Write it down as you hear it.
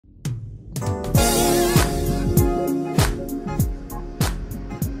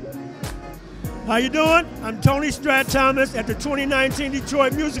How you doing? I'm Tony Strat Thomas at the 2019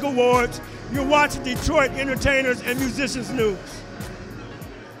 Detroit Music Awards. You're watching Detroit Entertainers and Musicians News.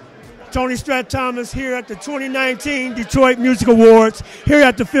 Tony Strat Thomas here at the 2019 Detroit Music Awards here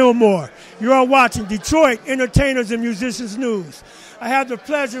at the Fillmore. You are watching Detroit Entertainers and Musicians News. I have the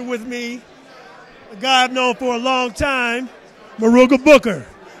pleasure with me, a guy I've known for a long time, Muruga Booker.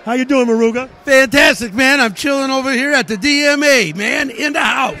 How you doing, Muruga? Fantastic, man. I'm chilling over here at the DMA, man, in the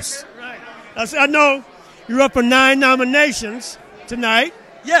house. I know you're up for 9 nominations tonight.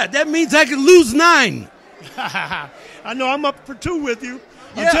 Yeah, that means I can lose 9. I know I'm up for 2 with you.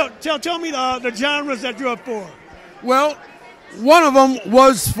 Yeah. Tell me the genres that you're up for. Well, one of them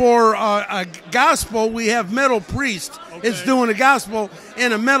was for a gospel. We have Metal Priest. Okay. It's doing a gospel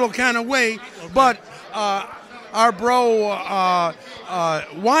in a metal kind of way. Okay. But our bro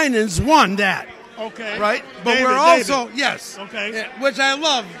Winans won that. Okay. Right? But David, we're also, David. Yes. Okay. Which I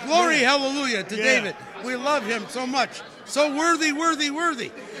love. Glory, hallelujah to David. We love him so much. So worthy, worthy,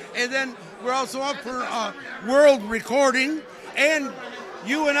 worthy. And then we're also up for world recording. And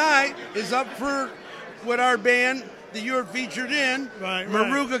you and I is up for with our band that you're featured in,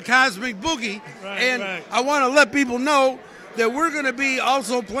 Muruga Cosmic Boogie. I want to let people know that we're going to be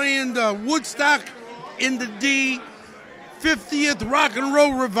also playing the Woodstock in the D 50th Rock and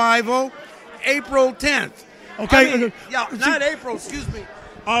Roll Revival, April 10th. Okay. I mean, not April, excuse me.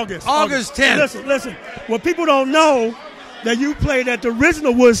 August 10th. Listen. What people don't know that you played at the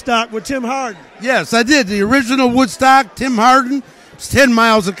original Woodstock with Tim Hardin. Yes, I did. The original Woodstock, Tim Hardin. It's 10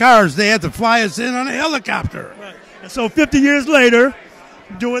 miles of cars. They had to fly us in on a helicopter. Right. And so 50 years later,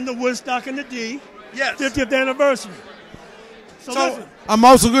 doing the Woodstock in the D, 50th anniversary. So listen. I'm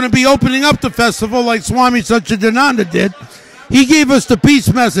also going to be opening up the festival like Swami Satchidananda did. He gave us the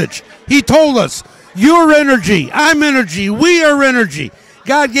peace message. He told us, you're energy, I'm energy, we are energy.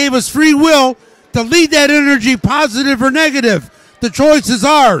 God gave us free will to lead that energy, positive or negative. The choice is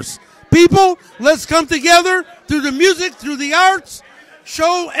ours. People, let's come together through the music, through the arts,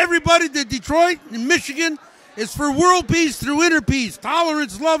 show everybody that Detroit and Michigan is for world peace through inner peace,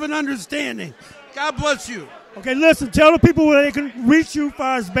 tolerance, love, and understanding. God bless you. Okay, listen, tell the people where they can reach you as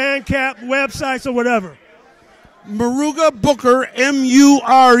far as Bandcamp, websites, or whatever. Muruga Booker,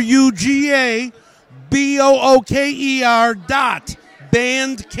 Muruga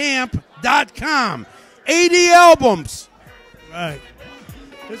Bandcamp.com. 80 albums. Right.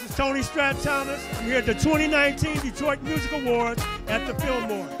 This is Tony Strat Thomas. I'm here at the 2019 Detroit Music Awards at the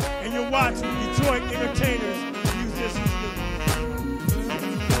Fillmore. And you're watching Detroit Entertainers and Musicians News.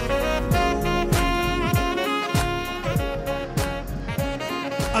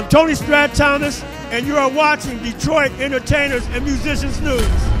 I'm Tony Strat Thomas, and you are watching Detroit Entertainers and Musicians News.